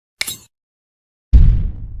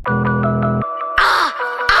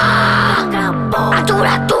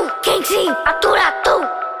KKingCee, I do that too.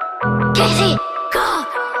 KKingCee, go.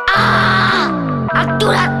 I do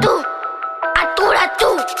that too. I do that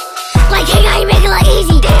too. Like, hey, I ain't make it like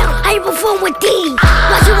easy. Damn, how you perform with D?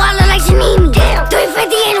 Watch you wallet like she need me. Damn, 350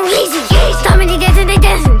 ain't no easy. Stomach, they dancing.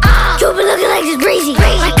 You been looking like this breezy.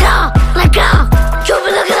 Like, you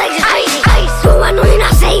been looking like this crazy. Bro, I know you're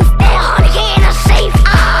not safe. Damn, 100K ain't not safe.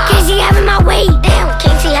 KKingCee having my way. Damn,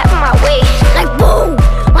 KKingCee having my way. Like, boom,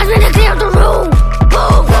 watch me to clear up the room.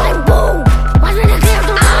 Boom, like, boom, watch me to clear up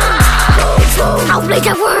the room. Boom, I'll play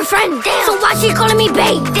that for a friend. Damn, so why she calling me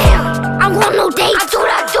babe? Damn, I'm going no date. I do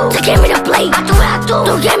that too. To get me to play. I do that too.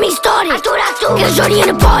 Don't get me started. I do that too. Get a shorty in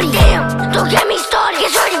the party. Damn, don't get me started.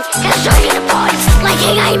 Get a shorty in the party. Like,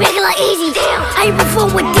 hey, I ain't make it like easy. Damn, how you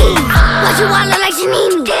perform with D? Watch you wallet like she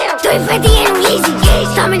need me. Damn, 350 ain't no easy.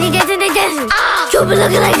 Stomach, they dancing. You been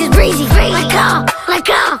looking like this breezy. Like,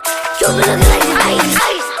 you been looking like this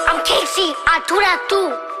crazy. I'm KKingCee, I do that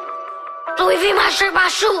too. Louis V, my shirt, my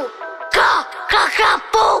shoe.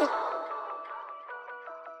 Boom.